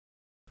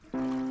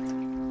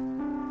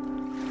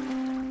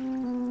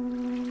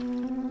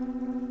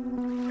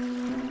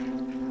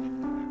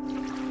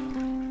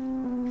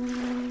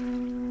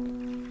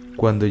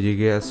Cuando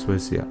llegué a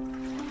Suecia,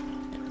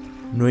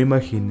 no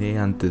imaginé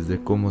antes de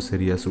cómo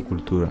sería su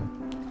cultura.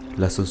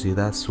 La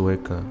sociedad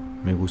sueca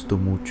me gustó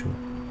mucho.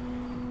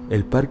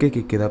 El parque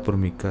que queda por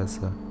mi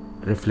casa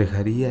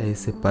reflejaría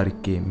ese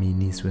parque mi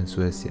inicio en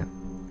Suecia,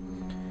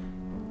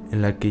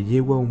 en la que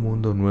llego a un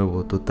mundo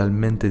nuevo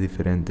totalmente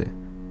diferente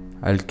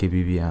al que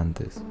vivía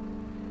antes.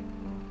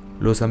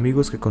 Los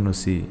amigos que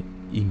conocí,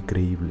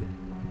 increíble,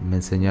 me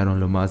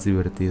enseñaron lo más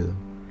divertido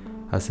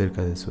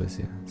acerca de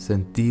Suecia.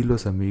 Sentí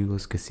los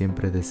amigos que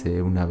siempre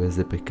deseé una vez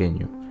de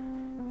pequeño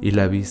y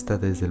la vista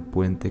desde el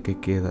puente que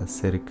queda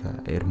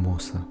cerca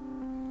hermosa.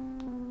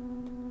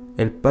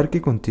 El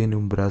parque contiene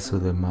un brazo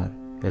de mar,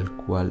 el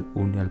cual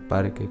une al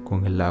parque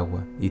con el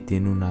agua y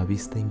tiene una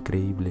vista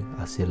increíble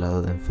hacia el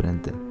lado de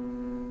enfrente.